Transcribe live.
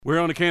We're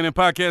on the Cannon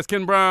Podcast.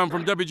 Ken Brown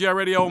from WGR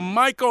Radio.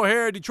 Mike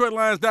O'Hare,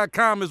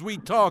 DetroitLions.com as we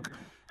talk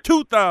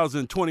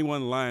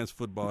 2021 Lions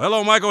football.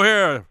 Hello, Mike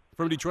O'Hare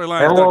from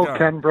DetroitLions.com. Hello,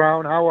 Ken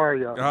Brown. How are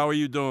you? How are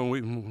you doing?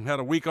 We had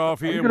a week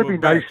off here. It's going to be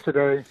nice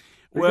today.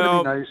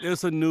 Well,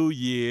 it's a new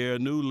year, a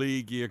new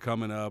league year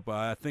coming up.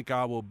 I think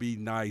I will be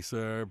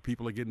nicer.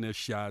 People are getting their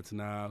shots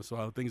now,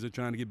 so things are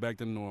trying to get back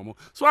to normal.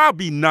 So I'll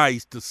be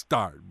nice to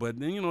start. But,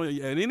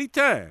 at any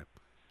time,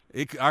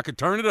 I could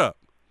turn it up.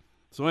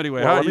 So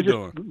anyway, how are you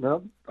doing?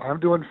 No, I'm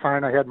doing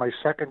fine. I had my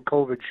second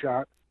COVID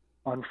shot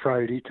on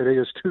Friday. Today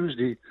is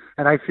Tuesday,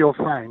 and I feel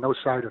fine. No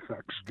side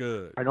effects.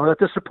 Good. I know that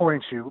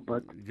disappoints you,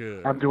 but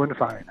good. I'm doing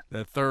fine.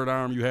 That third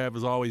arm you have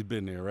has always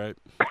been there, right?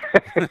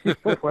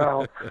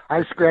 Well,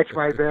 I scratch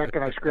my back,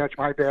 and I scratch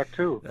my back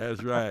too.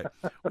 That's right.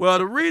 Well,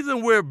 the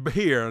reason we're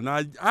here, and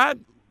I,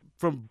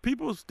 from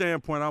people's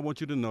standpoint, I want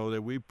you to know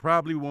that we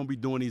probably won't be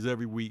doing these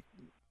every week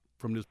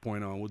from this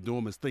point on. We'll do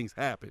them as things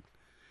happen.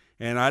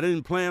 And I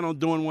didn't plan on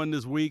doing one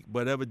this week,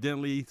 but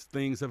evidently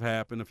things have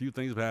happened. A few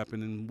things have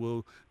happened, and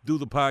we'll do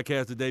the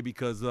podcast today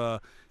because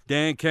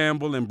Dan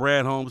Campbell and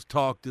Brad Holmes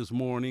talked this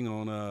morning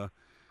on a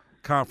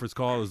conference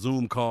call, or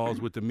Zoom calls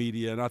with the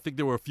media, and I think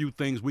there were a few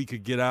things we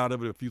could get out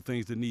of it, a few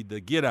things that need to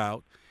get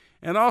out.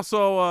 And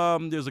also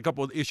there's a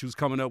couple of issues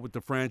coming up with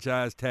the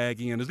franchise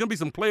tagging, and there's going to be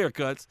some player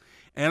cuts.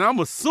 And I'm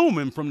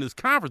assuming from this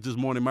conference this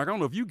morning, Mike, I don't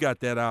know if you got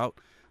that out,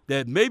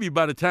 that maybe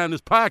by the time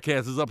this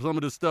podcast is up, some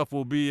of this stuff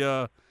will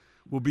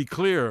be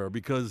clearer,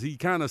 because he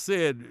kind of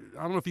said,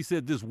 I don't know if he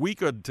said this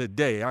week or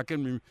today. I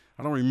don't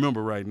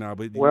remember right now.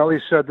 But well, he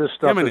said this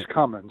stuff is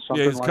coming.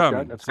 Something it's like coming.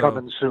 That. And it's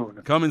coming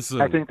soon. Coming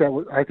soon. I think that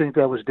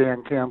was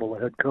Dan Campbell,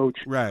 the head coach,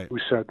 right, who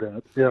said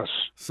that. Yes.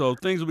 So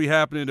things will be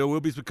happening. There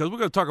will be, because we're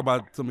going to talk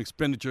about some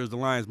expenditures the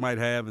Lions might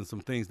have and some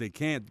things they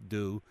can't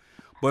do.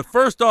 But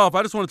first off,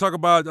 I just want to talk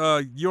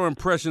about your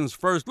impressions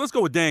first. Let's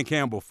go with Dan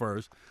Campbell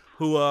first,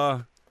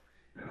 who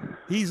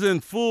he's in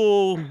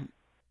full.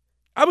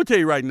 I'm going to tell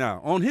you right now,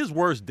 on his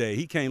worst day,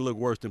 he can't look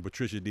worse than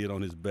Patricia did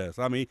on his best.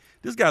 I mean,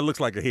 this guy looks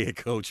like a head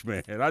coach,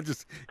 man.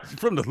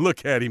 From the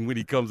look at him when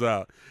he comes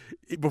out,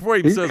 before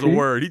he even says a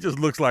word, he just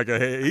looks like a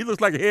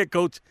head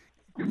coach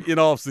in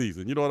off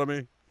season. You know what I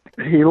mean?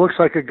 He looks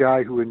like a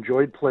guy who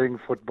enjoyed playing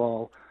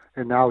football,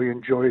 and now he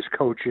enjoys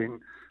coaching,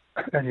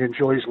 and he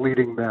enjoys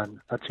leading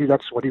men.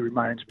 That's what he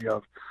reminds me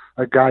of,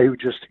 a guy who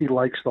he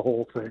likes the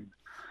whole thing.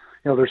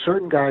 There's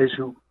certain guys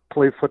who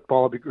play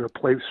football or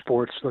play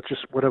sports,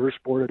 whatever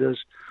sport it is.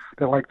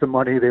 They like the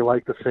money, they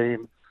like the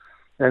fame.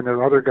 And there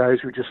are other guys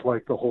who just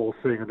like the whole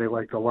thing, and they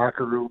like the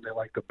locker room, they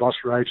like the bus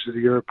rides to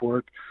the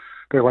airport,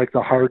 they like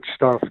the hard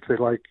stuff, they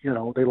like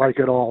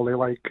it all. They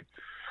like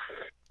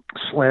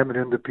slamming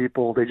into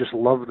people. They just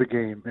love the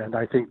game. And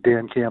I think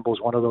Dan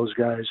Campbell's one of those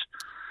guys.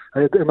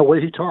 And the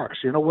way he talks,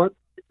 you know what?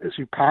 Is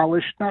he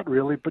polished? Not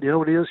really, but you know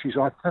what he is? He's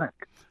authentic.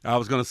 I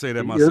was going to say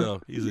that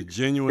myself. He's a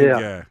genuine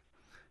guy.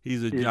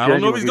 I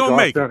don't know if he's going to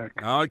make it.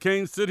 I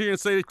can't sit here and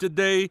say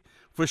today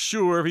for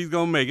sure if he's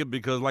going to make it,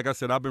 because, like I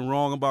said, I've been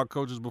wrong about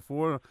coaches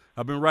before.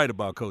 I've been right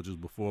about coaches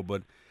before.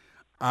 But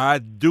I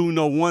do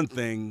know one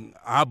thing.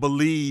 I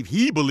believe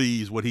he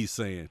believes what he's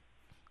saying.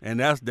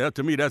 And that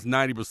to me, that's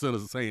 90%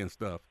 of saying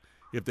stuff.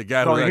 If the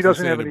guy who's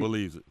actually saying it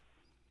believes it.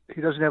 He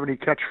doesn't have any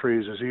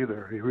catchphrases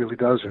either. He really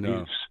doesn't.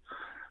 No. He's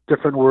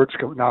different words.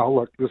 Now,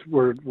 look,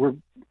 we're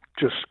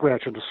just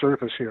scratching the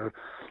surface here.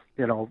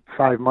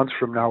 5 months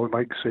from now, we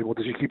might say, well,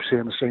 does he keep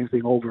saying the same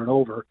thing over and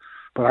over?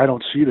 But I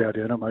don't see that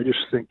in him. I just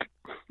think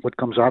what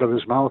comes out of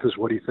his mouth is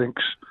what he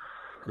thinks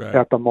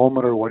at the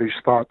moment, or what he's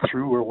thought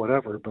through, or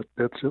whatever. But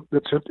that's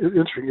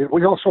interesting.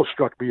 What also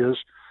struck me is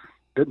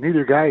that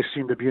neither guy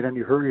seemed to be in any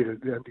hurry to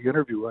end the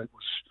interview. It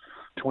was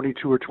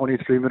 22 or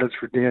 23 minutes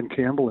for Dan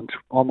Campbell and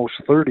almost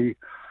 30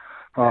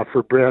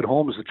 for Brad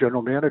Holmes, the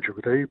general manager.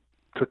 They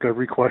took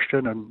every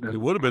question, and it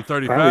would have been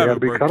 35 if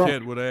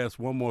Burkett would have asked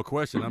one more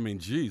question. I mean,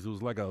 geez, it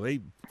was like a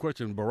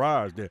 8-question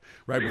barrage there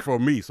right before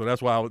me. So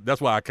that's why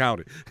I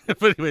counted.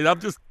 But anyway,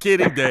 I'm just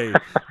kidding, Dave.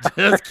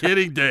 Just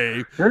kidding,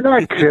 Dave. You're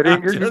not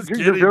kidding.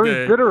 You're very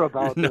Dave. Bitter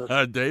about this.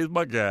 No, Dave's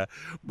my guy.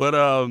 But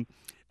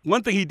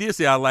one thing he did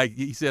say I like.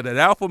 He said an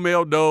alpha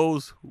male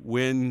knows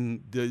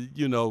when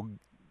to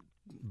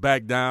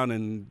back down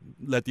and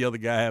let the other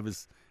guy have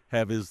his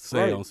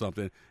say on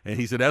something. And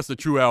he said that's the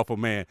true alpha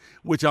man,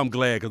 which I'm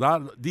glad,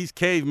 because these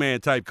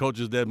caveman type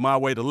coaches that my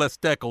way, the Les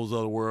Steckles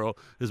of the world,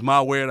 is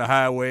my way or the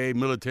highway,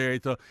 military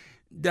stuff,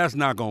 that's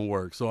not going to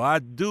work. So I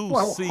do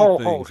see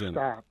things in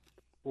stop. It.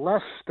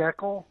 Les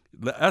Steckel?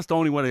 That's the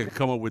only one that can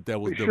come up with that.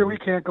 We sure we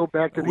can't go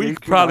back to the We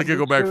probably can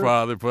go back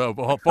farther.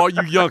 For all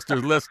you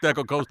youngsters, Les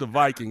Steckel coached the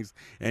Vikings,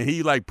 and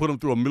he put them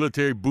through a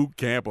military boot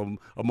camp,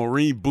 a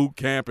Marine boot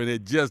camp, and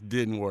it just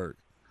didn't work.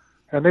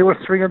 And they were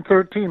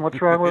 3-13. What's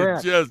wrong with that?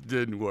 It just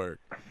didn't work.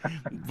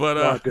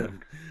 But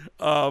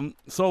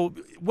so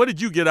what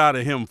did you get out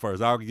of him first?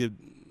 I'll get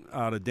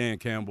out of Dan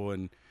Campbell.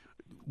 And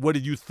what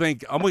did you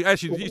think? I'm going to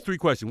ask you these 3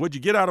 questions. What did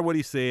you get out of what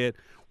he said?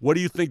 What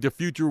do you think the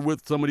future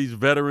with some of these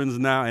veterans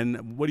now?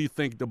 And what do you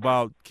think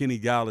about Kenny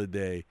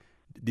Golladay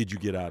did you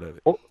get out of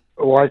it?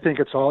 Well, I think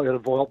it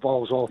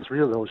involves all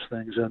 3 of those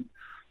things. And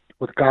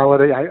with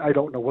Galladay, I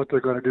don't know what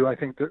they're going to do. I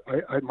think that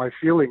my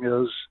feeling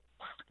is,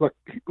 look,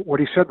 what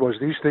he said was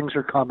these things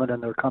are coming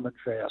and they're coming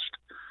fast,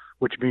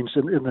 which means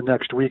in the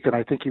next week. And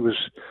I think he was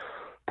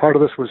part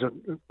of this was a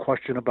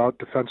question about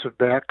defensive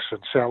backs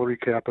and salary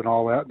cap and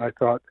all that. And I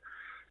thought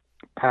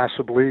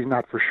possibly,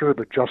 not for sure,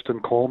 but Justin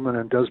Coleman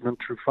and Desmond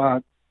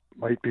Trufant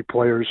might be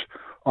players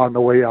on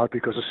the way out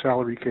because of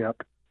salary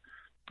cap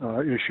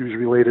issues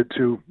related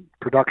to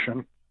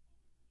production.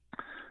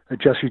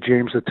 And Jesse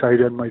James, the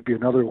tight end, might be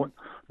another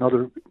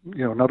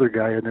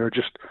guy in there.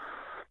 Just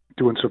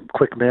doing some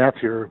quick math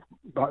here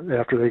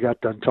after they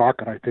got done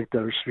talking, I think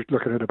they're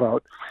looking at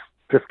about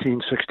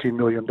 $15-16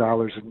 million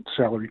in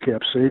salary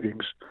cap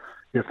savings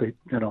if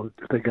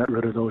they got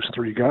rid of those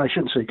three guys. I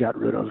shouldn't say got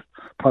rid of,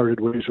 parted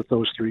ways with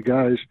those three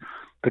guys.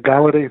 The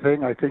Galladay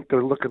thing, I think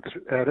they're looking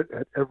at it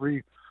at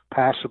every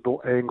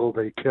possible angle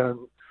they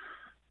can.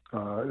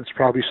 It's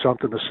probably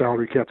something, the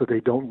salary cap, that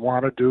they don't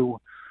want to do.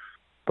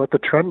 But the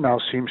trend now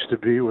seems to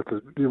be with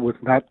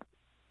not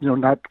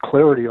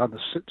clarity on the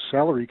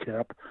salary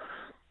cap,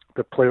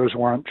 the players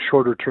want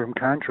shorter term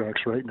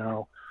contracts right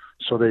now,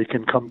 so they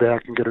can come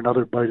back and get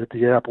another bite at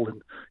the apple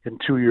in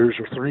 2 years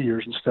or 3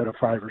 years instead of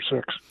 5 or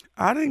 6.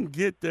 I didn't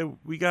get that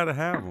we got to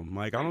have them,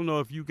 Mike. I don't know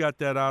if you got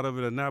that out of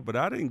it or not, but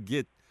I didn't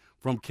get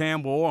from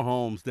Campbell or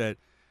Holmes that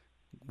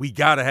we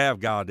got to have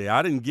Galladay.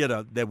 I didn't get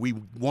that we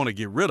want to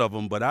get rid of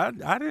him, but I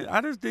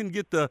just didn't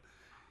get the,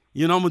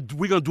 we're going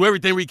to do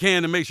everything we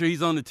can to make sure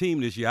he's on the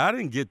team this year. I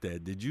didn't get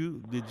that. Did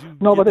you?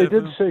 No, but they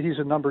did say he's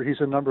a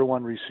number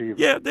one receiver.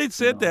 Yeah, they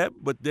said that,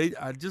 but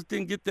I just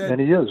didn't get that.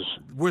 And he is.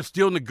 We're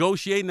still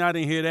negotiating. I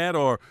didn't hear that,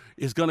 or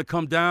it's going to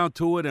come down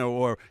to it,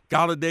 or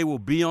Galladay will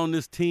be on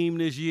this team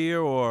this year,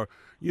 or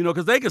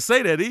because they could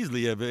say that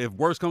easily. If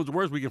worse comes to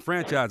worse, we can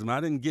franchise him.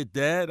 I didn't get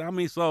that. I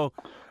mean, so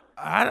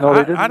I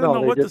don't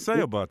know what to say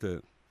about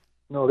that.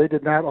 No, they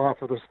did not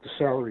offer the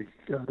salary.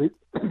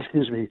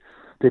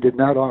 They did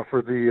not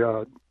offer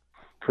the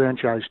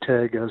franchise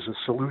tag as a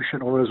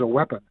solution or as a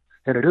weapon,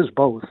 and it is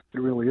both. It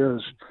really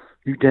is.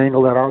 You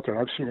dangle that out there.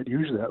 I've seen it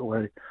used that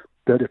way.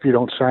 That if you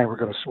don't sign, we're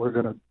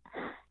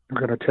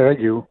gonna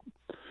tag you.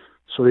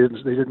 So they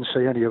didn't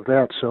say any of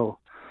that. So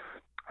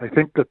I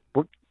think that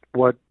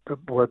what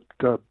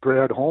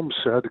Brad Holmes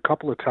said a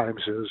couple of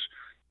times is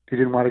he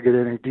didn't want to get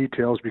any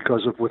details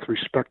with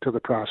respect to the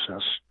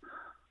process.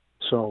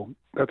 So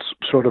that's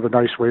sort of a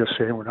nice way of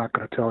saying we're not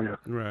going to tell you.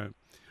 Right.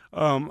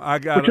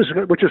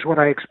 Which is what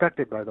I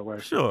expected, by the way.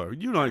 Sure,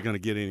 you're not going to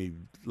get any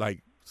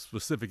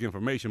specific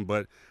information,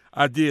 but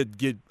I did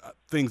get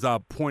things I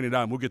pointed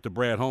out. And we'll get to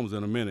Brad Holmes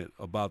in a minute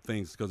about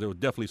things because there were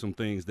definitely some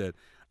things that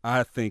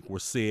I think were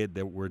said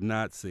that were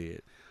not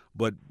said.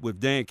 But with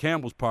Dan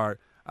Campbell's part,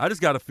 I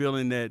just got a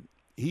feeling that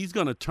he's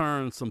going to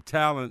turn some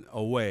talent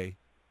away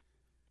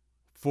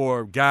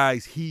for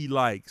guys he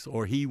likes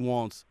or he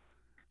wants,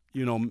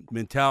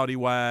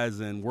 mentality-wise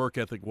and work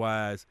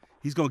ethic-wise.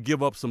 He's going to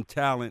give up some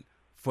talent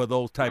for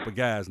those type of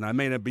guys. Now, it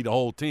may not be the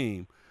whole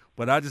team,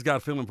 but I just got a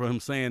feeling from him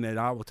saying that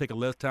I will take a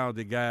less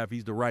talented guy if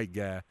he's the right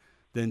guy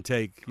than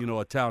take,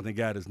 a talented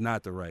guy that's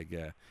not the right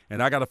guy.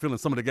 And I got a feeling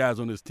some of the guys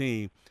on this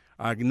team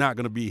are not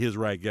going to be his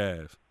right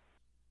guys.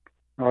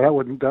 No, that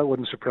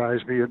wouldn't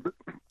surprise me.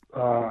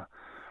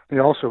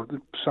 Also,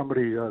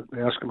 somebody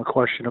asked him a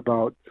question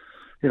about,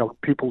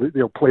 people,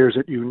 players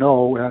that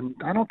and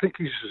I don't think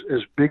he's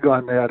as big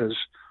on that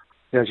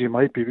as he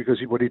might be, because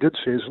what he did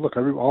say is, look,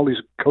 all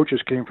these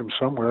coaches came from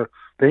somewhere.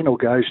 They know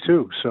guys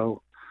too.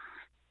 So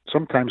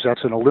sometimes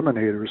that's an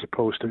eliminator as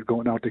opposed to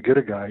going out to get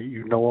a guy.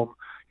 You know him,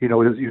 you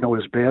know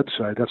his bad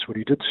side. That's what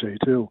he did say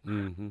too.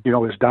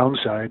 Mm-hmm. His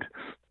downside,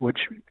 which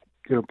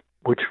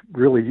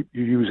really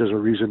you use as a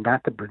reason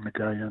not to bring the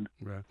guy in.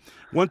 Right.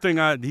 One thing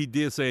he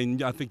did say,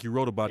 and I think you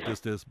wrote about this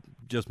that's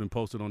just been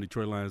posted on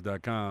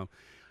DetroitLions.com,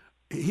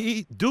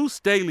 Deuce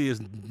Staley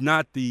is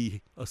not the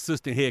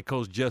assistant head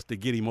coach just to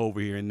get him over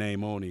here in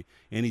name only,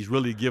 and he's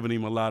really giving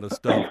him a lot of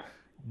stuff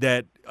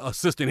that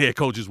assistant head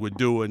coaches would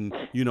do, and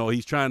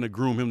he's trying to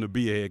groom him to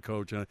be a head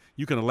coach.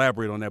 You can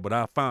elaborate on that, but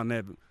I found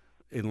that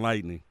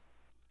enlightening.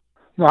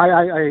 No,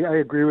 I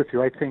agree with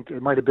you. I think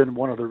it might have been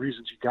one of the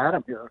reasons you got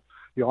him here.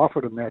 You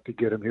offered him that to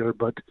get him here,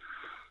 but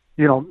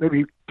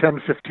maybe 10,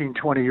 15,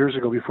 20 years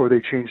ago, before they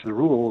changed the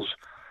rules,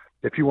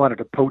 if you wanted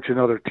to poach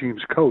another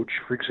team's coach,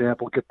 for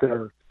example, get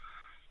their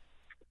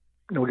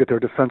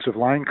defensive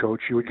line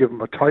coach, you would give him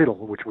a title,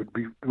 which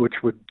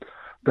would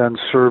then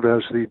serve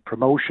as the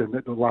promotion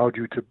that allowed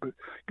you to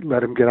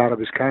let him get out of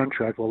his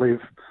contract. Well,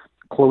 they've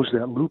closed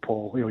that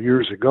loophole,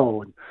 years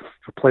ago, and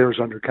for players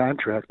under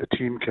contract, the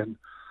team can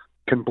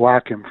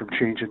block him from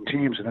changing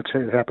teams, and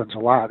it happens a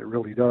lot. It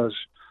really does.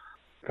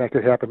 In fact,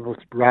 it happened with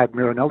Rod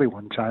Marinelli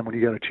one time when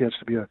he got a chance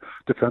to be a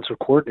defensive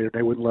coordinator.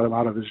 They wouldn't let him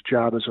out of his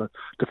job as a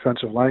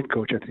defensive line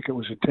coach. I think it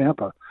was in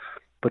Tampa.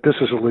 But this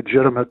is a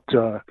legitimate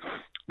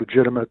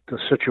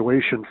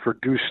situation for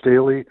Deuce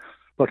Staley.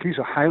 Look, he's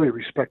a highly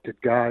respected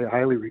guy, a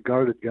highly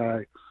regarded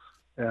guy,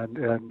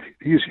 and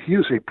he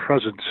is a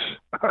presence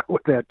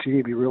with that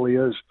team. He really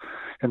is.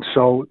 And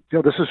so,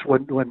 this is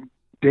when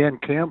Dan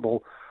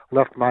Campbell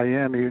left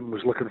Miami and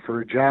was looking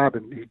for a job,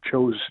 and he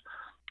chose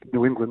the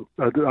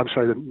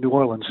New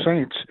Orleans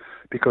Saints,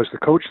 because the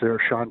coach there,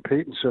 Sean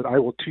Payton, said, "I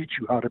will teach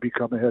you how to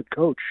become a head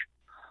coach.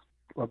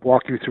 I'll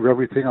walk you through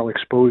everything. I'll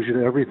expose you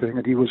to everything."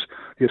 And he was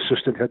the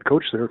assistant head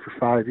coach there for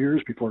 5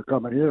 years before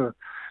coming here.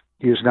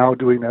 He is now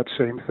doing that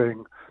same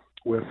thing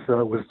with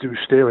Deuce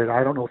Staley. And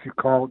I don't know if you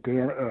call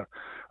Kenny,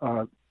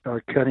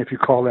 if you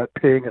call that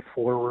paying it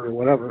forward or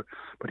whatever,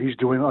 but he's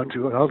doing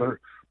unto another.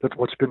 That's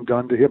what's been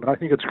done to him. And I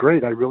think it's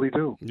great. I really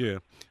do. Yeah.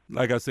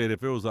 Like I said,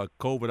 if it was a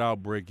COVID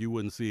outbreak, you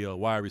wouldn't see a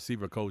wide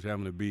receiver coach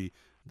having to be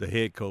the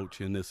head coach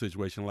in this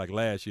situation like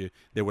last year.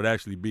 There would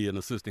actually be an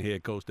assistant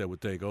head coach that would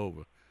take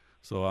over.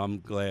 So I'm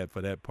glad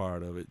for that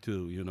part of it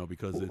too,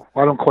 because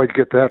I don't quite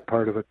get that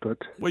part of it, but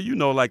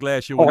like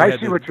last year when they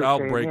had the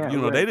outbreak,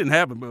 yeah, they didn't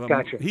have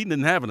Gotcha. he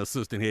didn't have an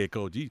assistant head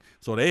coach,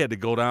 so they had to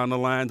go down the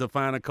line to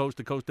find a coach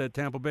to coach that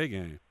Tampa Bay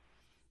game.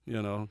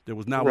 There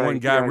was not one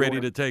guy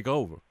ready to take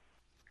over.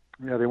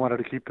 Yeah, they wanted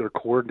to keep their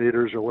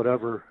coordinators or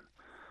whatever,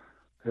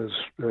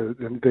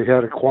 and they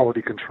had a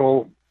quality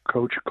control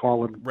coach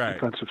calling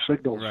defensive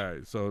signals.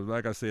 Right. So,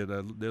 like I said,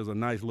 there's a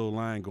nice little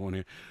line going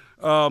here.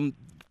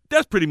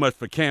 That's pretty much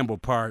for Campbell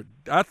part.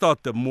 I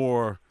thought the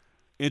more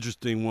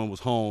interesting one was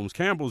Holmes.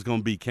 Campbell's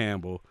going to be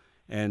Campbell,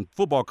 and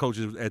football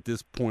coaches at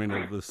this point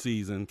of the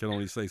season can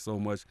only say so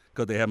much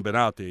because they haven't been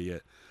out there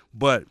yet.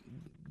 But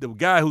the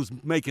guy who's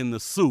making the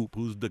soup,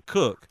 who's the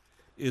cook,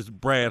 is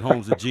Brad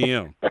Holmes, the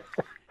GM.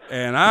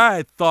 And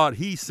I thought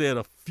he said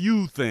a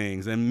few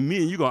things, and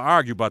me and you going to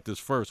argue about this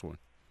first one.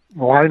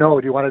 Well, I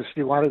know. Do you want to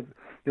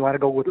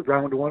go with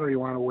round one, or you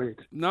want to wait?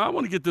 No, I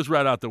want to get this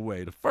right out the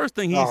way. The first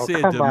thing he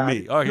said to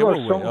me. Okay,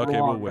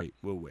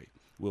 we'll wait.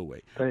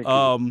 Thank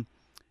you.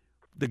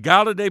 The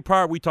Galladay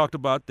part, we talked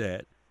about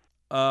that.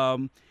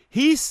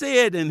 He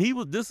said, and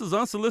this is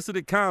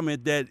unsolicited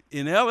comment, that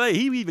in L.A.,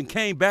 he even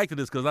came back to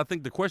this because I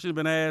think the question had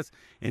been asked,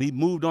 and he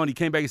moved on. He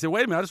came back and said,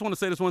 wait a minute, I just want to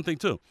say this one thing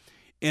too.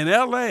 In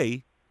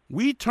L.A.,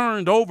 we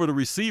turned over the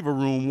receiver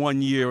room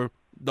one year,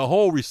 the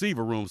whole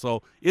receiver room,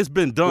 so it's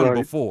been done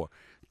before.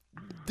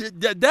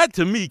 That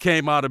to me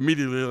came out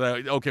immediately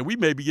like, okay, we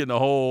may be getting a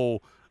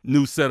whole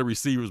new set of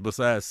receivers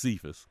besides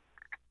Cephas.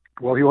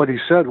 Well, what he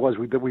said was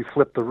that we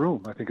flipped the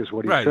room, I think is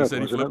what he said. Right, he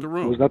said he flipped the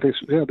room.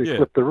 They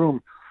flipped the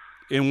room.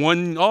 In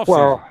one offseason.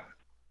 Well,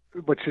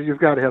 but you've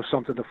got to have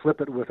something to flip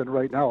it with, and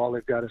right now all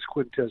they've got is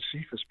Quintez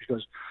Cephas,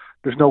 because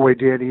there's no way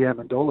Danny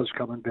Amendola's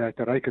coming back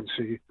that I can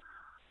see.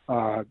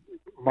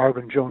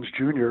 Marvin Jones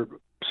Jr.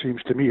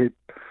 seems to me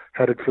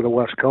headed for the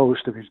West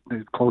Coast, and he's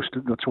close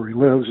to, that's where he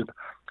lives, and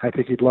I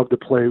think he'd love to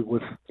play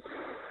with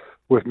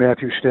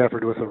Matthew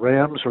Stafford with the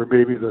Rams, or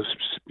maybe the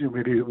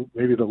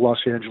Los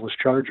Angeles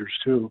Chargers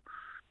too.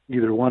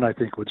 Either one I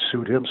think would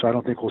suit him, so I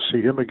don't think we'll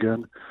see him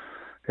again.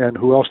 And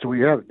who else do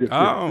we have? If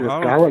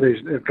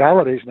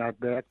Galladay's not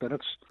back, then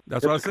it's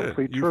what I a said.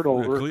 Complete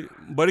turnover.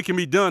 But it can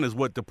be done, is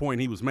what the point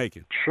he was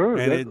making. Sure.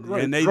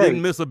 And they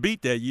didn't miss a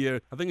beat that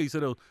year. I think he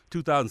said it was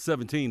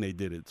 2017 they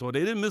did it. So they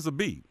didn't miss a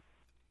beat.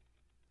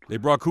 They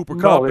brought Cooper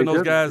Kupp and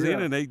those guys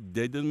in, and they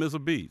didn't miss a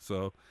beat.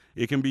 So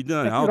it can be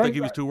done. I don't think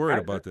he was too worried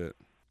about that.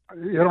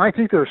 I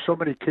think there are so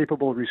many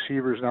capable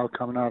receivers now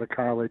coming out of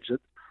college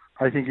that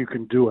I think you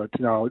can do it.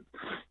 Now,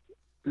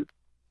 it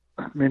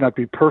may not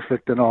be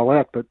perfect and all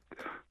that, but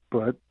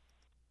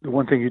the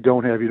one thing you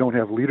don't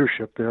have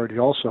leadership there.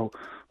 And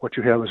what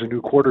you have is a new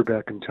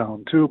quarterback in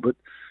town too, but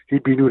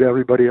he'd be new to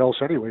everybody else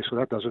anyway, so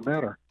that doesn't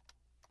matter.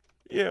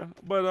 Yeah,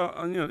 but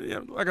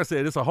like I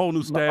said, it's a whole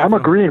new staff. I'm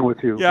agreeing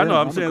with you. Yeah, I know.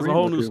 I'm saying it's a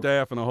whole new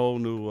staff and a whole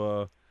new,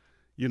 a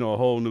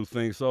whole new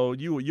thing. So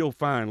you'll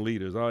find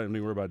leaders. I don't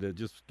even worry about that.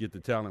 Just get the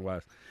talent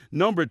wise.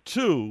 Number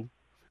two,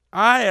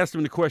 I asked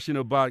him the question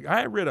about.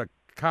 I read a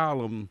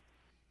column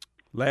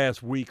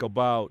last week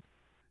about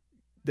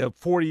the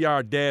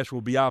 40-yard dash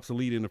will be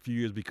obsolete in a few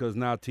years because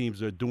now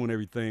teams are doing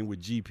everything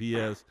with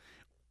GPS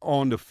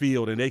on the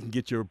field, and they can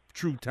get your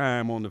true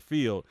time on the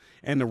field.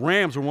 And the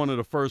Rams were one of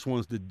the first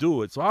ones to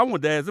do it. So I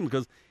wanted to ask him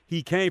because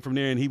he came from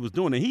there and he was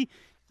doing it.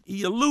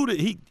 He alluded,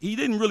 he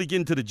didn't really get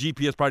into the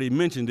GPS part. He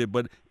mentioned it,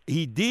 but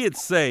he did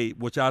say,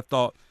 which I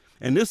thought,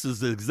 and this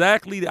is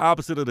exactly the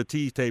opposite of the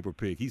Tease Tabor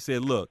pick. He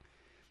said, look,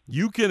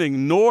 you can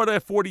ignore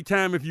that 40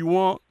 time if you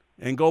want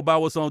and go by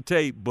what's on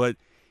tape, but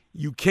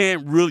you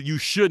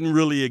shouldn't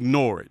really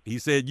ignore it. He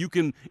said you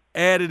can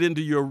add it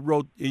into your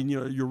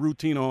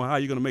routine on how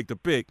you're going to make the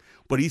pick,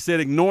 but he said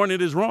ignoring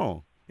it is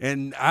wrong.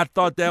 And I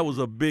thought that was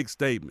a big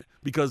statement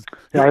because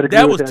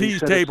that was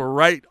Tease Tabor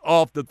right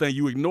off the thing.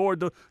 You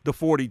ignored the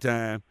 40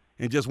 time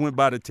and just went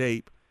by the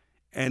tape,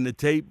 and the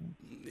tape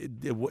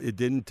it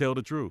didn't tell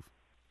the truth.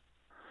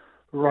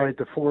 Right,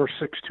 the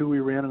 4.62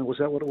 we ran, and was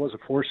that what it was? A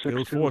 4.62, it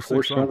was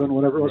 4.7,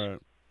 whatever it was. Right.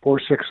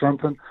 4.6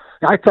 something.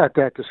 I thought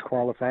that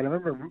disqualified. I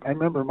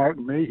remember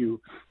Martin Mayhew,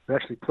 who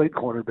actually played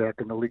cornerback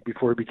in the league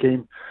before he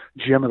became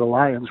GM of the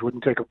Lions, would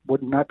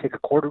not take a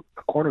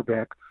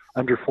cornerback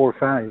under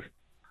 4.5.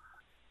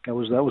 That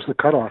was the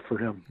cutoff for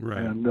him. Right.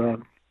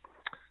 And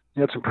he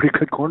had some pretty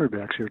good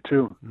cornerbacks here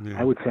too, yeah.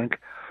 I would think.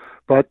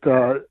 But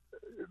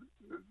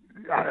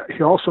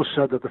he also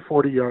said that the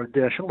 40-yard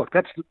dash. And look,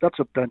 that's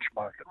a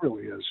benchmark. It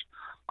really is.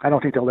 I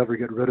don't think they'll ever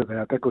get rid of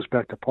that. That goes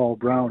back to Paul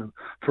Brown, who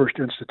first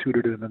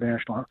instituted it in the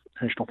National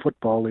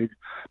Football League,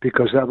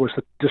 because that was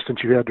the distance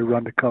you had to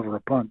run to cover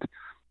a punt.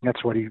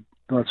 That's the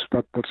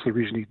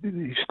reason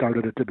he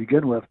started it to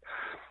begin with.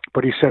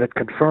 But he said it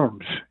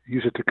confirms.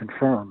 Use it to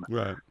confirm.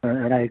 Right.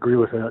 And I agree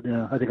with that.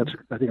 Yeah, I think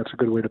that's a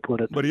good way to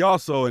put it. But he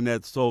also, in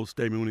that sole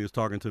statement when he was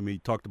talking to me,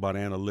 talked about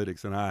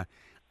analytics, and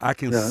I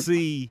can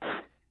see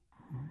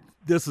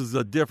this is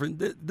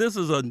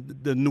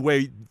the new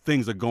way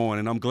things are going,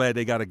 and I'm glad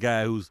they got a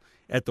guy who's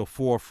at the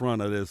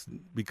forefront of this,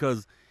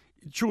 because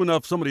true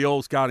enough, some of the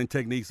old scouting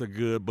techniques are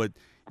good, but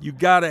you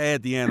got to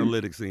add the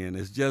analytics in.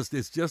 It's just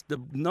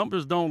the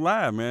numbers don't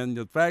lie, man.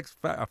 The facts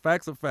are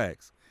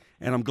facts,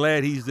 and I'm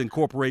glad he's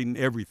incorporating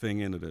everything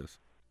into this.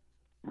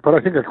 But I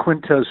think a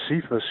Quintez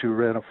Cephas, who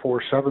ran a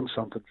 4.7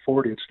 something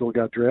 40 and still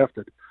got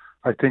drafted,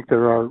 I think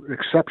there are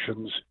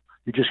exceptions.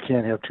 You just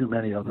can't have too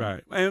many of them.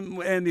 Right.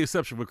 And the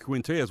exception for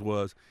Quintez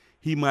was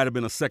he might have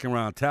been a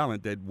second-round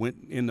talent that went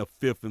in the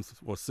fifth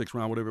or sixth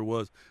round, whatever it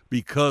was,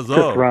 because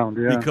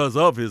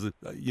of his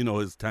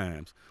his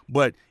times.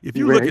 But if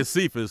you look at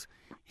Cephas,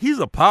 he's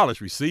a polished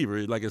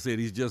receiver. Like I said,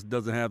 he just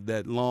doesn't have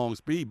that long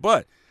speed.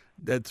 But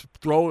that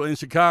throw in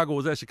Chicago,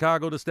 was that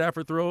Chicago, the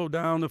Stafford throw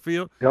down the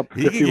field? Yep.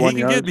 He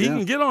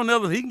can get on the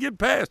other. He can get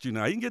past you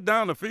now. He can get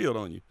down the field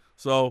on you.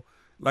 So,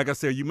 like I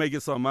said, you may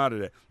get something out of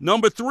that.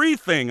 Number 3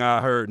 thing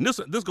I heard, and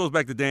this goes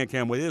back to Dan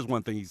Campbell. Here's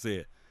one thing he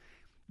said.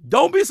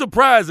 Don't be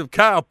surprised if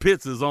Kyle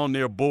Pitts is on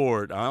their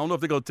board. I don't know if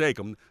they're going to take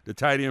him, the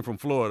tight end from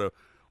Florida.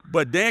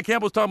 But Dan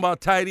Campbell's talking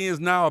about tight ends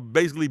now are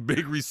basically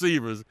big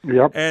receivers.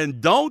 Yep. And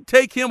don't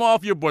take him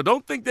off your board.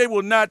 Don't think they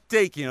will not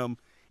take him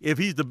if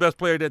he's the best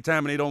player at that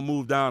time and they don't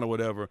move down or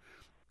whatever.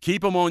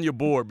 Keep him on your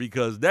board,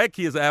 because that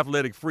kid's an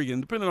athletic freak.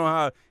 And depending on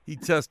how he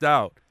tests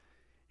out,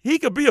 he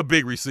could be a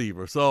big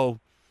receiver. So,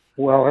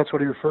 well, that's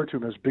what he referred to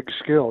him as, big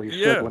skill. He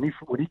said when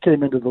he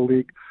came into the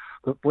league,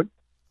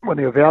 when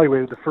they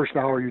evaluated, the first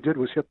hour you did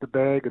was hit the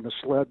bag and the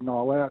sled and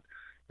all that,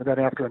 and then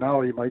after an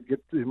hour you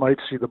might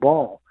see the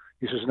ball.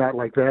 He says not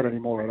like that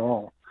anymore at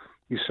all.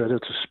 He said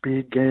it's a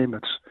speed game.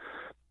 It's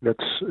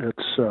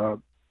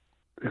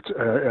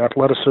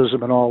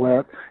athleticism and all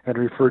that, and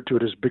referred to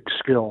it as big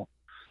skill.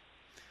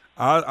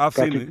 I've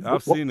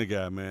seen the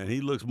guy, man. He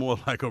looks more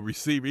like a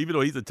receiver, even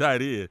though he's a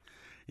tight end.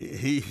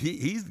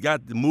 He's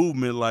got the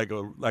movement like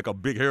a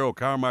big Harold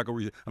Carmichael.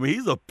 I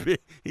mean,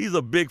 he's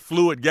a big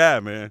fluid guy,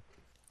 man.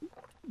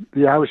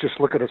 Yeah, I was just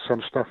looking at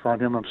some stuff on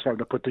him. I'm starting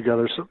to put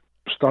together some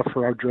stuff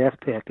for our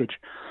draft package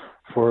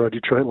for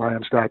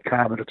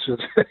DetroitLions.com, and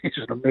he's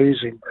an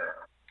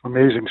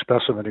amazing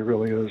specimen. He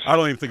really is. I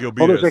don't even think he'll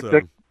be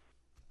there.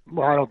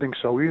 Well, I don't think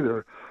so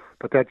either.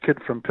 But that kid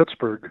from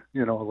Pittsburgh,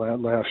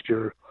 last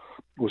year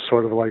was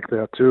sort of like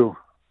that too.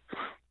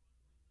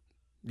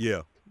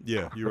 Yeah,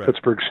 you're right.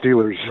 Pittsburgh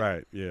Steelers.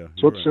 Right, yeah.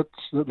 So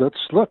let's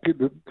look.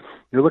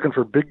 You're looking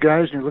for big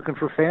guys and you're looking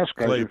for fast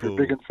guys. Claypool. If you're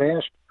big and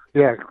fast,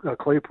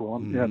 Claypool.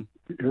 Mm-hmm. Yeah,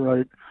 you're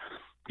right.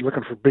 You're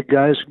looking for big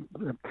guys,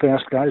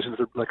 fast guys, and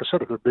like I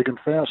said, if they're big and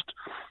fast,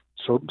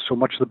 so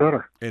much the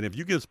better. And if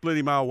you can split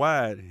him out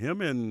wide, him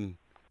and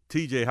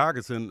T.J.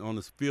 Hockenson on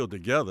the field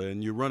together,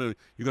 and you're going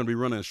to be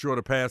running a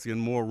shorter passing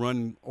and more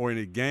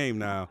run-oriented game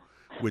now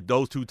with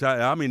those two tight.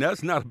 I mean,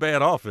 that's not a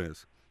bad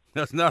offense.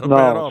 That's not a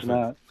bad offense.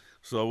 Not.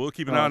 So we'll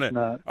keep an eye on that.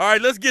 Not. All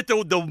right, let's get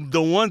to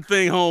the one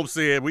thing Holmes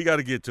said. We got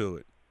to get to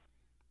it.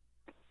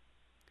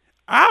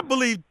 I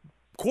believe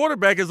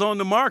quarterback is on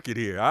the market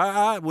here.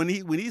 When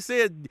he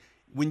said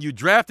when you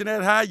drafting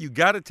that high, you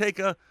got to take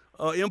a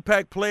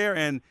impact player,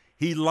 and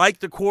he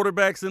liked the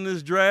quarterbacks in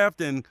this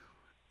draft, and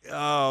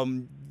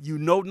you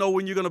don't know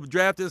when you're going to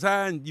draft this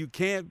high, and you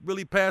can't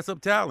really pass up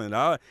talent.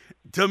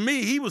 To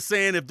me, he was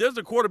saying if there's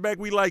a quarterback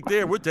we like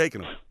there, we're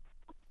taking him.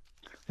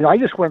 Yeah, I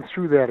just went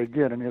through that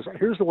again, and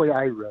here's the way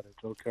I read it,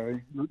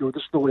 okay? This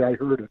is the way I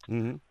heard it.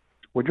 Mm-hmm.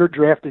 When you're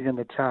drafting in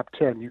the top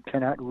 10, you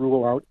cannot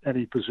rule out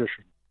any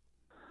position.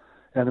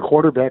 And the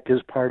quarterback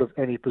is part of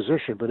any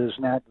position, but is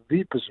not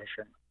the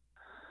position.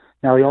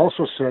 Now, he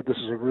also said this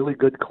is a really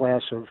good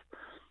class of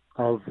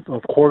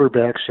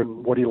quarterbacks,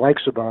 and what he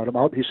likes about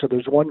them. He said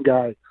there's one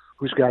guy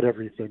who's got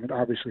everything, and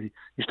obviously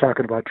he's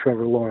talking about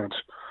Trevor Lawrence,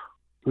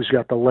 who's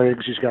got the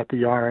legs, he's got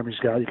the arm, he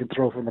can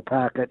throw from the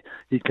pocket,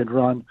 he can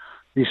run.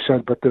 He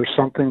said, but there's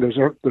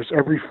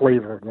every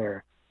flavor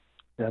there,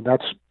 and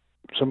that's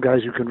some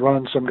guys you can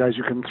run, some guys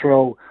you can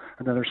throw,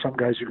 and then there's some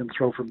guys you can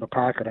throw from the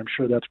pocket. I'm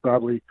sure that's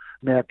probably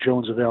Mac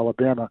Jones of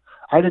Alabama.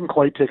 I didn't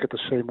quite take it the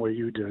same way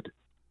you did.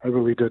 I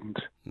really didn't.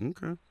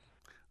 Okay.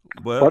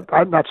 But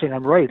I'm not saying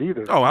I'm right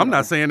either. Oh, I'm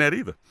not saying that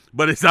either.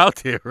 But it's out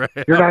there, right?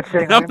 You're not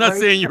saying I'm not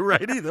saying you're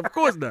right either. Of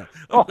course not.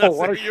 I'm not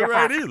what saying you're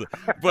right either.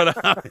 But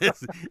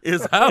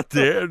it's out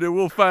there, and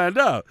we'll find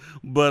out.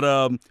 But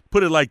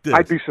put it like this.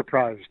 I'd be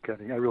surprised,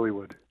 Kenny. I really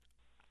would.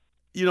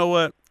 You know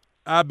what?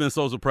 I've been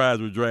so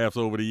surprised with drafts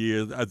over the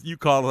years. You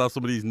called out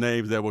some of these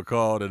names that were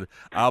called, and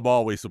I'm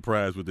always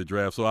surprised with the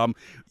draft. So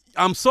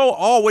I'm so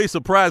always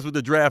surprised with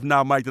the draft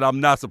now, Mike, that I'm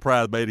not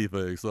surprised by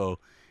anything. So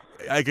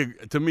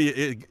To me,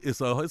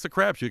 it's a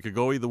crapshoot. It could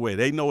go either way.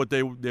 They know what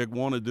they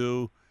want to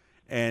do,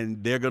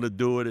 and they're gonna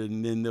do it,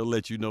 and then they'll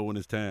let you know when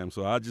it's time.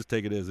 So I just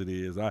take it as it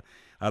is.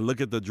 I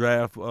look at the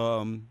draft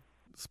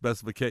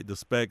specificate the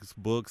specs,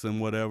 books, and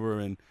whatever,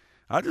 and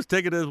I just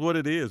take it as what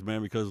it is,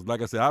 man. Because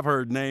like I said, I've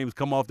heard names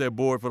come off that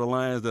board for the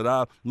Lions that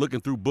I'm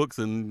looking through books,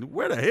 and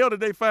where the hell did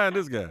they find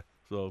this guy?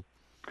 So.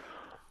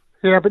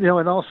 Yeah, but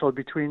and also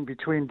between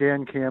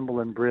Dan Campbell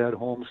and Brad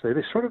Holmes, they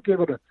sort of give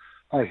it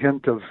a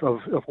hint of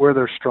where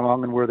they're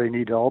strong and where they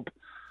need help.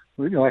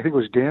 I think it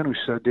was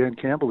Dan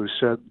Campbell who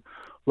said,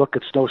 "Look,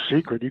 it's no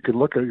secret. You can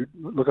look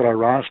at our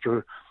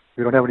roster.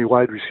 We don't have any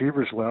wide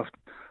receivers left.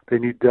 They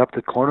need depth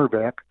at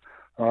cornerback."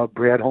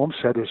 Brad Holmes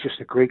said there's just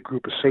a great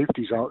group of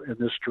safeties out in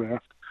this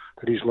draft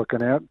that he's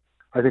looking at.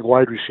 I think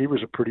wide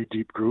receivers a pretty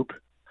deep group,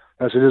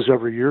 as it is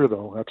every year,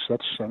 though. That's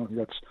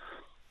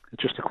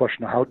it's just a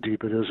question of how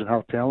deep it is and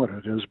how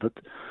talented it is,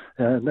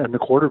 and the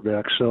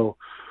quarterback. So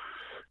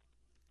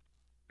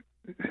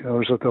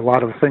there's a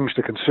lot of things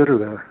to consider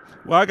there.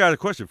 Well, I got a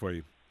question for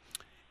you.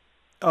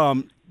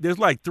 There's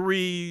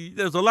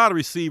there's a lot of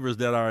receivers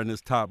that are in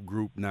this top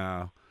group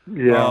now.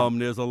 Yeah.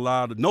 There's a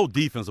lot of no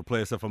defensive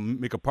players except for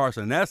Micah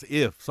Parsons. And that's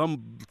if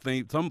some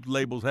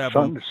labels have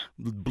him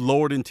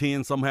lower than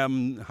 10, some have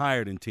him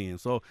higher than 10.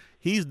 So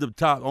he's the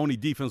only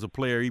defensive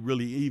player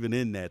really even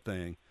in that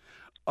thing.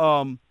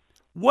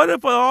 What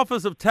if an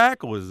offensive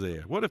tackle is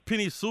there? What if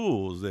Penei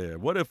Sewell is there?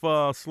 What if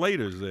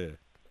Slater's there?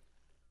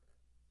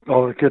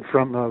 Oh, the kid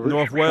from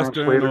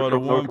Northwestern or the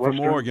one from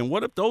Oregon.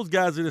 What if those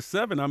guys are the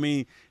 7? I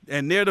mean,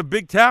 and they're the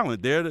big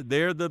talent. They're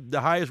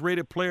the highest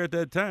rated player at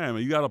that time.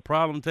 You got a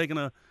problem taking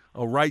a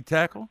right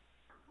tackle?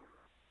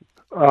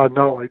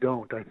 No, I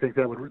don't. I think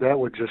that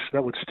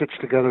would stitch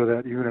together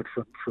that unit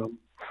from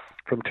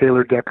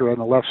Taylor Decker on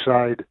the left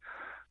side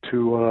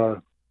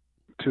to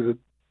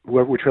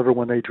whichever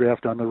one they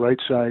draft on the right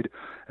side,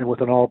 and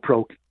with an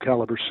all-pro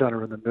caliber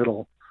center in the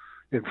middle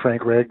in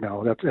Frank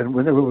Ragnow. And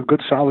when there were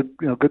good solid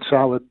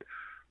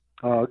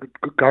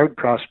guard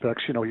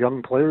prospects,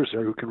 young players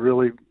there who can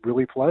really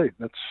play.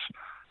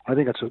 I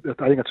think it's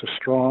a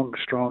strong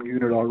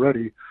unit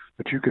already,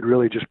 that you could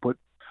really just put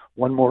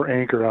one more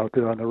anchor out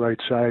there on the right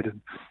side,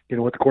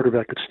 and what the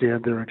quarterback could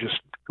stand there and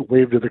just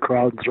wave to the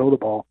crowd and throw the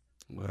ball.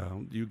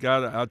 Well,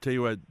 I'll tell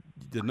you what,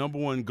 the number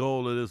one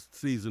goal of this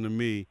season to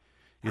me,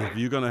 if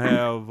you're going to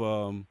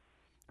have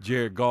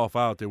Jared Goff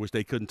out there, which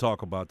they couldn't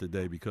talk about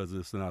today because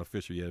it's not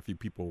official yet. A few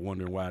people are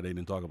wondering why they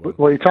didn't talk about it.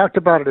 Well, he talked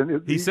about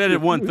it. He said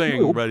it one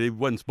thing, but he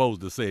wasn't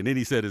supposed to say it. And then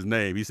he said his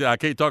name. He said, I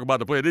can't talk about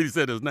the player. Then he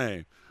said his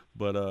name.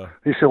 But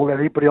he said, well,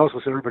 anybody else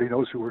said everybody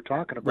knows who we're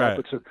talking about.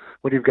 Right. But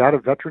when you've got a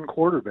veteran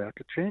quarterback,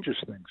 it changes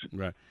things.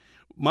 Right.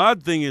 My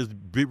thing is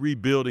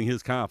rebuilding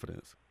his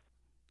confidence.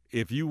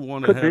 If you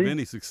want to have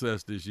any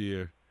success this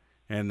year,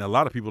 and a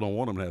lot of people don't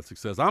want him to have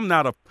success. I'm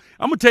gonna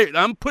tell you,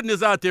 I'm putting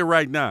this out there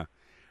right now.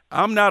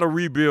 I'm not a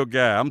rebuild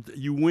guy.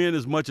 You win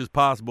as much as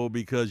possible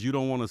because you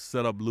don't want to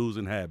set up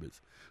losing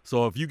habits.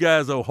 So if you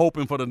guys are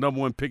hoping for the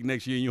number 1 pick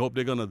next year and you hope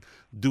they're gonna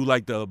do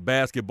like the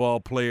basketball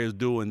players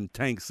do in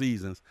tank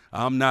seasons,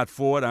 I'm not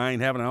for it. I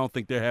don't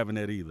think they're having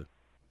that either.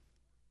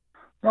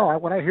 No,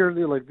 when I hear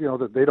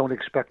that they don't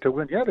expect to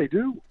win, yeah, they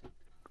do.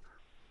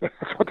 That's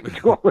what they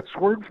do all this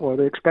work for.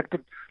 They expect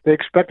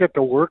it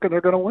to work, and they're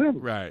going to win.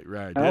 Right.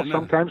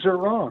 Sometimes they're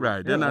wrong.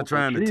 Right. They're not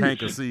trying to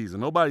tank a season.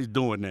 Nobody's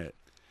doing that.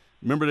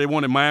 Remember, they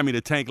wanted Miami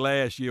to tank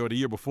last year or the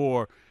year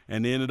before,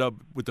 and they ended up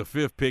with the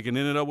 5th pick and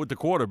ended up with the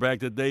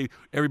quarterback that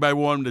everybody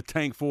wanted them to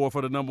tank for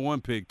the number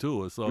 1 pick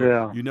too.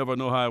 So You never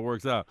know how it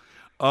works out.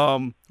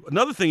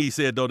 Another thing he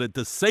said, though, that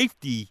the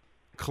safety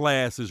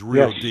class is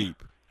real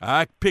deep.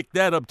 I picked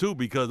that up too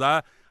because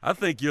I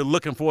think you're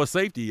looking for a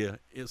safety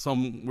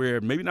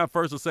somewhere, maybe not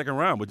first or second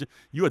round, but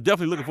you are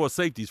definitely looking for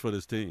safeties for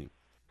this team.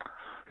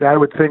 Yeah, I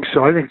would think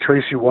so. I think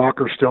Tracy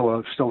Walker's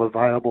still a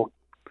viable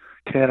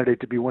candidate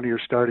to be one of your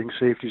starting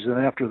safeties.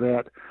 And after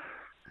that,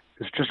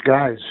 it's just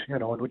guys,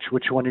 and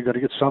which one you're going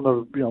to get. Some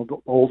of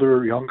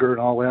older, younger, and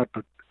all that,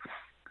 but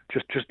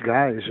just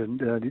guys.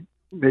 And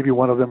maybe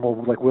one of them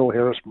will, like Will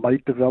Harris,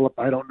 might develop.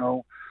 I don't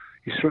know.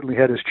 He certainly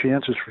had his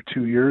chances for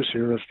 2 years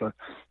here as the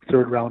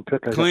 3rd-round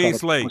pick. Clean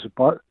slate.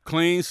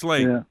 Clean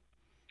slate. Yeah.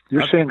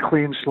 You're saying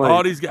clean slate.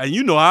 All these guys,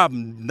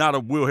 I'm not a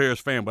Will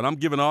Harris fan, but I'm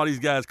giving all these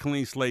guys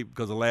clean slate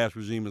because the last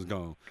regime is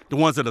gone. The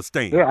ones that are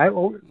staying. Yeah.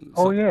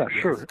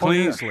 Sure.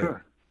 Clean slate.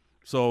 Sure.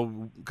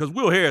 So, because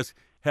Will Harris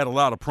had a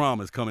lot of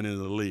promise coming into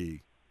the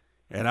league,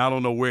 and I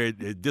don't know where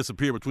it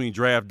disappeared between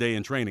draft day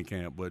and training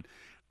camp, but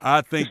I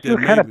think that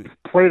kind of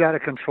played out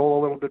of control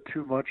a little bit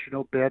too much,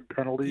 bad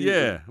penalties.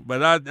 Yeah,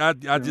 but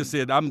I just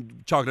said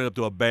I'm chalking it up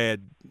to a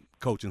bad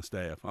coaching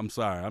staff. I'm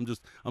sorry.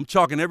 I'm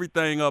chalking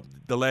everything up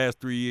the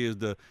last 3 years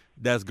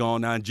that's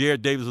gone now. And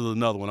Jared Davis is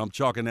another one. I'm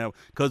chalking that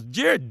because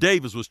Jared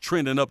Davis was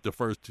trending up the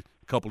first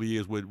couple of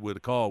years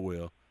with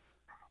Caldwell.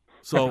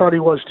 So I thought he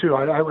was too.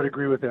 I would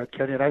agree with that,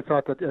 Kenny. And I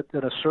thought that he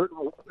had a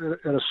certain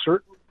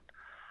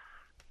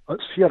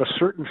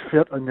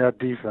fit in that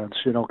defense,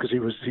 because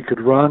he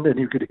could run and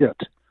he could hit.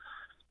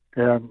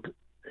 And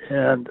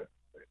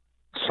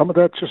some of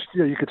that just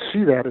you could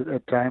see that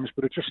at times,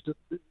 but it just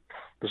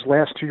this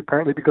last year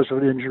partly because of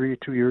an injury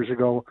 2 years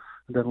ago,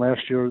 and then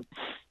last year,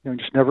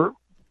 just never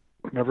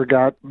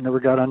got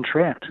on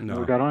track. No.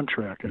 Never got on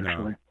track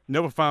actually.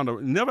 No.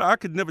 Never. I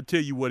could never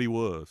tell you what he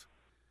was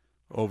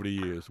over the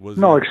years.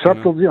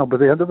 Except by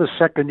the end of the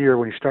second year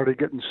when he started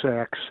getting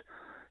sacks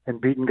and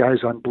beating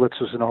guys on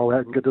blitzes and all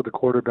that, and get to the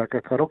quarterback, I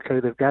thought, okay,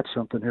 they've got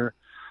something here.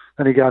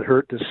 Then he got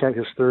hurt his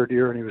third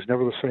year, and he was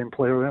never the same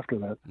player after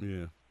that.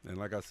 Yeah, and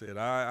like I said,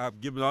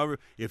 I've given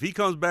if he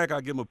comes back,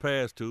 I'll give him a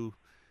pass too,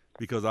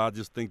 because I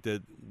just think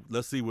that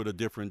let's see with a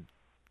different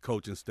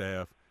coaching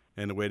staff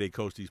and the way they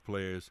coach these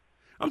players.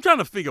 I'm trying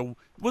to figure,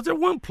 was there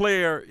one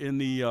player in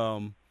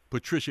the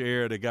Patricia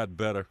era that got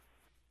better?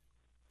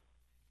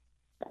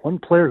 One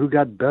player who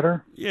got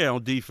better? Yeah,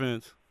 on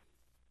defense.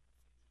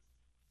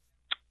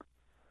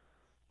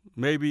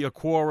 Maybe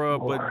Aquara,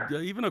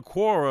 but even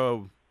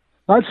Aquara.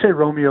 I'd say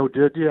Romeo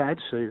did. Yeah, I'd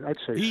say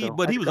so.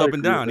 But he was up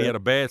and down. He had a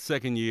bad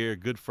second year,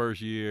 good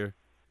first year,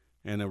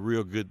 and a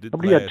real good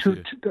last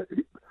year.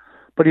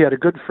 But he had a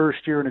good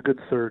first year and a good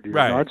third year.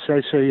 Right. No, I'd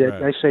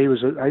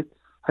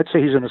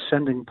say he's an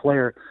ascending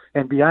player,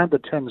 and beyond the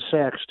 10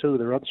 sacks too,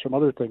 there are some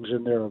other things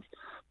in there of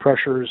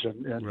pressures,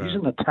 and right. He's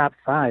in the top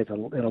 5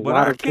 in a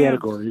lot of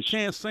categories. I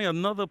can't say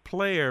another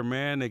player,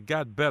 man, that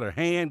got better.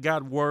 Hand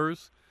got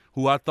worse,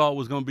 who I thought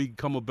was going to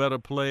become a better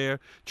player.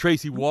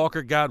 Tracy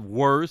Walker got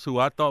worse, who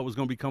I thought was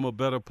going to become a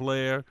better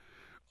player.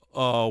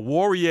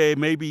 Warrior,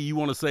 maybe you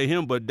want to say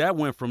him, but that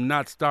went from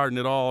not starting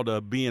at all to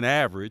being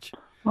average.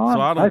 Well,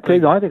 so I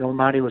think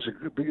Amani is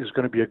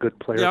going to be a good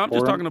player. Yeah, I'm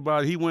just talking him.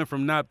 about he went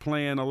from not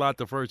playing a lot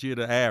the first year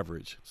to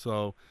average.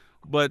 So,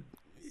 but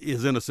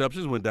his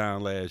interceptions went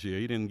down last year.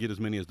 He didn't get as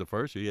many as the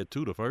first year. He had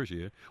 2 the first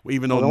year,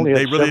 even though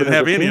they really didn't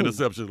have any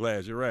interceptions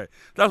last year. Right?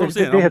 That's what I'm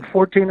saying. They had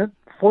 14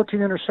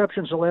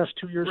 interceptions the last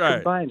 2 years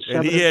combined.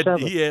 And he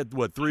had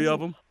what, 3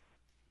 of them?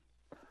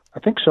 I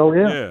think so.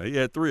 Yeah. Yeah, he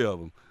had 3 of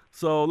them.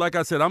 So, like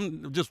I said,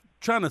 I'm just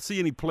trying to see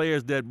any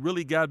players that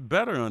really got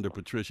better under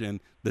Patricia and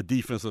the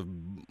defensive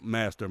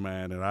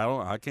mastermind, and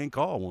I can't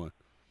call one.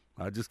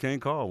 I just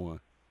can't call one.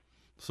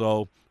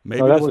 So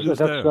maybe that's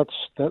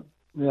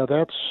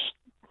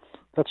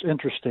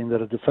interesting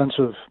that a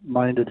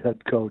defensive-minded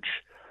head coach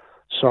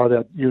saw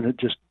that unit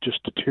just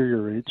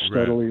deteriorate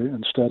steadily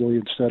and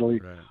steadily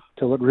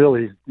till it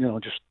really,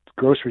 just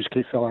groceries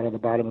fell out of the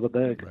bottom of the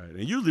bag. Right,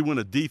 and usually when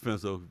a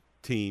defensive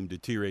team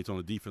deteriorates on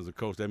a defensive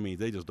coach, that means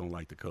they just don't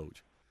like the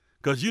coach.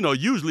 Because,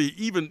 usually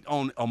even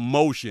on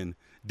emotion,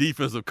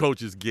 defensive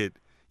coaches that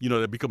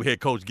become head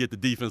coach get the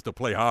defense to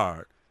play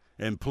hard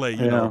and play,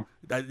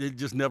 it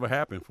just never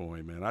happened for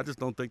him, man. I just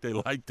don't think they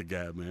like the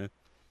guy, man.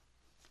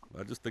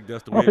 I just think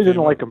that's the way I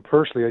didn't like him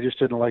personally. I just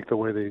didn't like the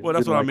way they. Well,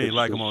 that's what I mean,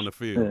 like him on the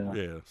field.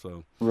 Yeah.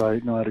 So.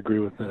 Right. No, I'd agree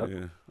with that.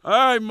 Yeah. All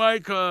right,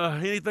 Mike.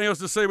 Anything else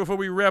to say before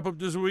we wrap up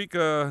this week?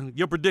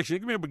 Your prediction.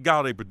 Give me a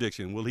Galladay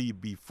prediction. Will he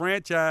be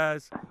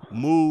franchised,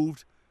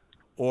 moved,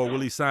 or will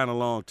he sign a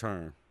long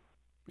term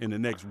in the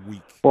next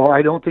week? Well,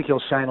 I don't think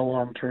he'll sign a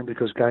long term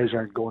because guys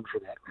aren't going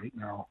for that right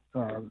now.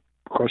 Of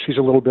course, he's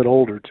a little bit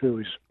older too.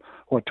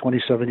 He's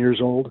 27 years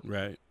old,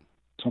 right?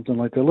 Something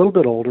like that. A little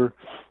bit older.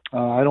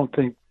 I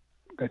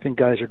think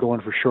guys are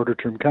going for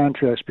shorter-term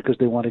contracts because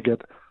they want to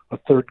get a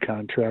third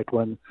contract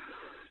when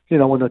the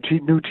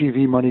new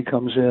TV money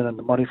comes in and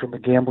the money from the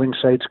gambling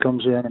sites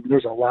comes in. I mean,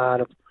 there's a lot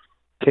of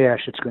cash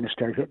that's going to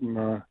start hitting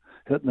the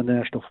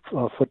National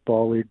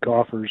Football League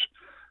coffers,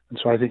 and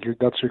so I think you're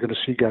going to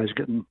see guys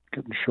getting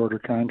shorter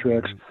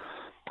contracts.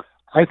 Mm-hmm.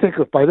 I think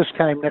by this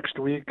time next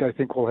week, I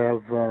think we'll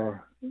have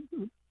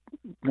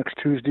next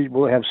Tuesday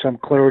we'll have some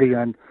clarity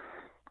on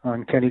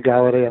Kenny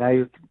Galladay,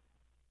 and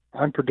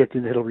I'm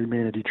predicting that he'll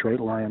remain a Detroit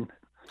Lion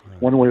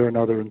one way or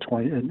another in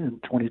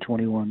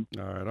 2021.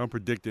 All right, I'm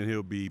predicting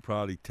he'll be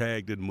probably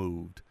tagged and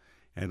moved,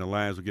 and the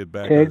Lions will get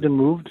back. Tagged and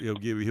moved.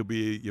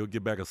 You'll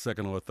get back a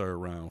second or a third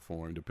round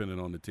for him,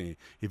 depending on the team.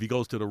 If he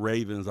goes to the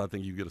Ravens, I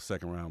think you get a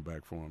second round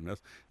back for him.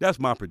 That's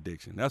my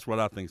prediction. That's what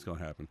I think is going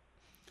to happen.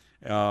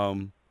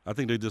 I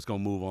think they're just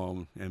going to move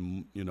on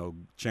and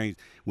change.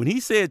 When he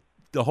said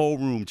the whole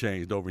room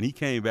changed over, and he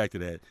came back to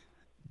that,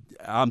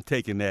 I'm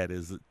taking that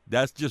as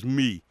that's just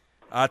me.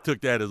 I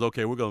took that as,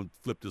 okay, we're going to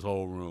flip this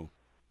whole room.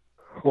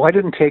 Well, I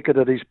didn't take it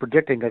that he's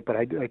predicting it, but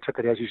I took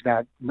it as he's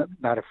not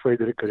afraid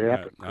that it could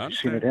happen. I've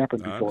seen it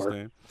happen before.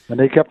 And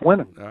they kept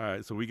winning. All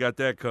right, so we got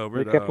that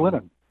covered. They kept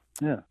winning.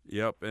 Yeah.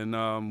 Yep,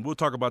 and we'll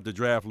talk about the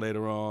draft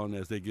later on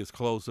as it gets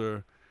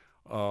closer.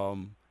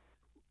 There'll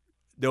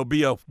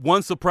be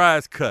one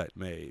surprise cut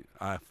made.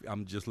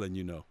 I'm just letting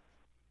you know.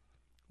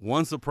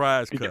 One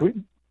surprise cut.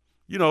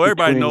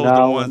 Everybody knows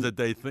the ones that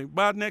they think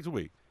about next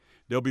week.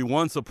 There'll be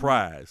one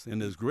surprise,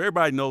 and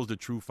everybody knows the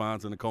true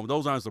Fonz and the Combs.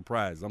 Those aren't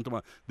surprises. I'm talking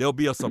about there'll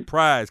be a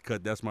surprise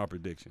cut. That's my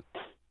prediction.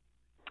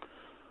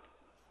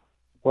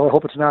 Well, I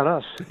hope it's not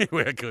us.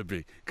 Well, it could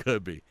be.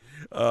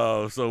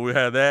 So we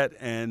have that,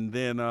 and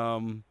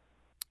then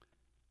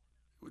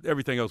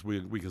everything else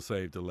we can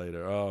save till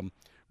later.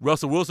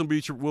 Russell Wilson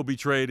will be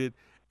traded,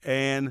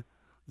 and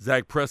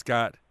Zach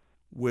Prescott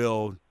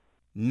will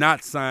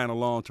not sign a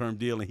long-term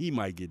deal, and he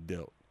might get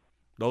dealt.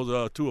 Those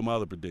are two of my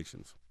other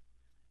predictions.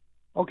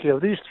 Okay,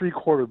 of these three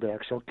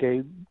quarterbacks,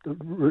 okay,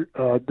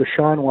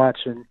 Deshaun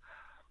Watson,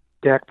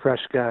 Dak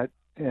Prescott,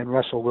 and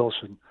Russell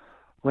Wilson,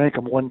 rank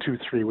them 1, 2,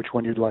 3. Which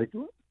one you'd like?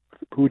 Who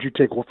would you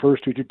take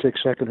first? Who would you take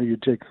second? Who would you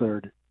take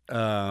third?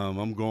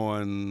 I'm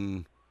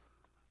going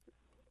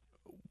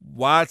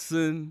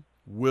Watson,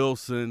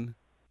 Wilson.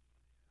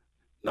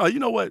 No, you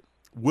know what?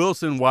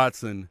 Wilson,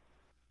 Watson,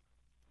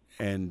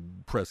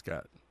 and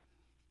Prescott.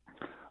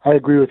 I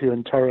agree with you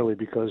entirely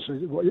because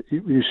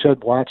you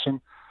said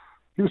Watson.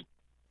 He was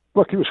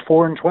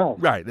 4-12.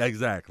 Right,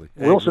 exactly.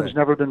 Wilson's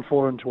never been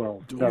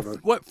 4-12. Never.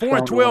 What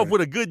 4-12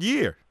 with a good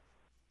year?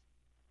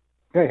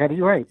 Yeah,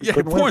 you're right. Yeah,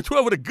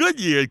 4-12 with a good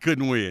year, he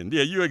couldn't win.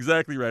 Yeah, you're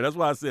exactly right. That's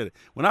why I said it.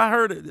 When I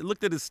heard it,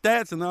 looked at his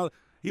stats, and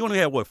he only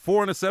had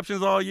 4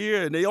 interceptions all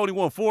year, and they only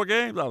won 4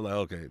 games. I was like,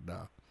 okay,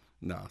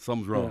 nah,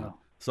 something's wrong.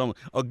 Yeah.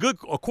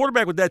 A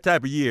quarterback with that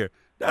type of year,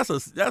 that's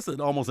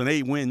almost an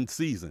 8-win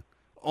season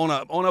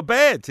on a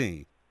bad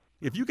team.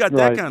 If you got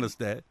that kind of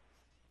stat,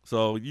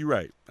 so you're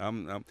right.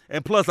 And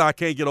plus I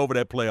can't get over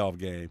that playoff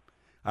game.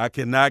 I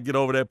cannot get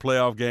over that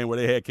playoff game where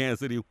they had Kansas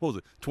City. What was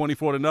it?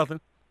 24-0.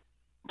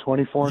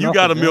 24. You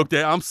got to milk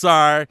that. I'm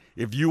sorry.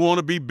 If you want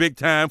to be big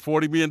time,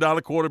 $40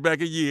 million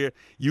quarterback a year,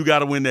 you got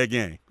to win that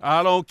game.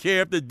 I don't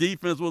care if the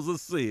defense was a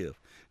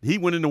sieve. He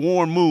went into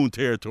Warren Moon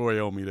territory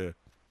on me there.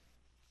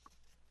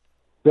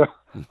 Yeah,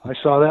 I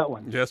saw that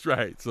one. That's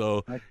right.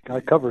 So I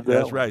covered that.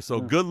 That's right.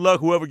 So good luck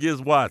whoever gets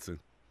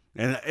Watson.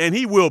 And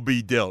he will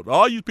be dealt.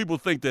 All you people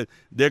think that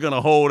they're going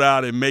to hold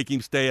out and make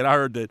him stay. And I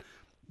heard that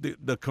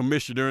the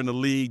commissioner in the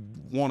league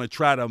want to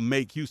try to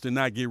make Houston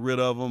not get rid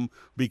of him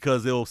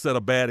because they'll set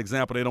a bad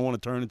example. They don't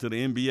want to turn into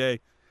the NBA.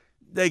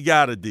 They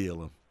got to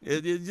deal him.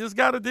 You just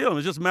got to deal him.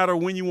 It's just a matter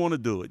of when you want to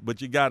do it,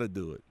 but you got to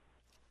do it.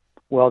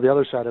 Well, the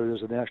other side of it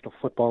is the National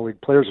Football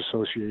League Players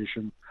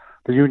Association.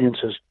 The union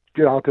says,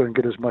 get out there and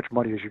get as much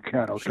money as you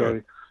can, okay?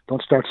 Sure.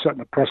 Don't start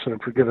setting a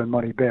precedent for giving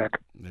money back.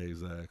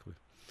 Exactly.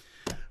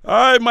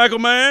 All right, Michael,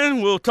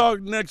 man, we'll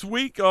talk next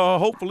week,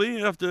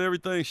 hopefully, after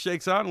everything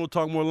shakes out, and we'll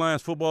talk more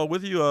Lions football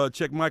with you.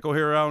 Check Michael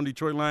Harrer out on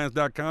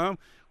DetroitLions.com,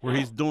 where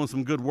he's doing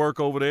some good work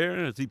over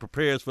there as he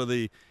prepares for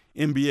the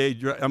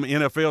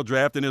NFL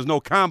draft, and there's no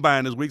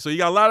combine this week, so you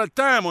got a lot of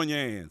time on your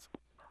hands.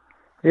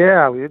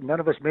 Yeah, none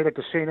of us made it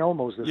to St.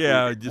 Elmo's this week.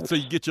 Yeah, so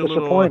you get your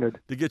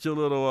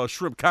little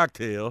shrimp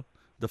cocktail,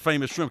 the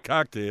famous shrimp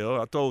cocktail.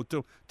 I told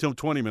Tim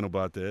Twentyman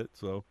about that,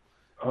 so.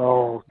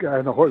 Oh, God,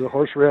 and the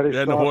horseradish.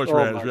 Yeah, and the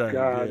horseradish, right.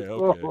 God. Yeah,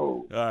 okay.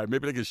 All right,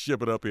 maybe they can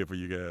ship it up here for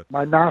you guys.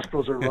 My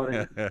nostrils are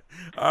running.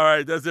 All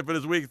right, that's it for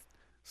this week.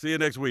 See you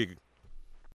next week.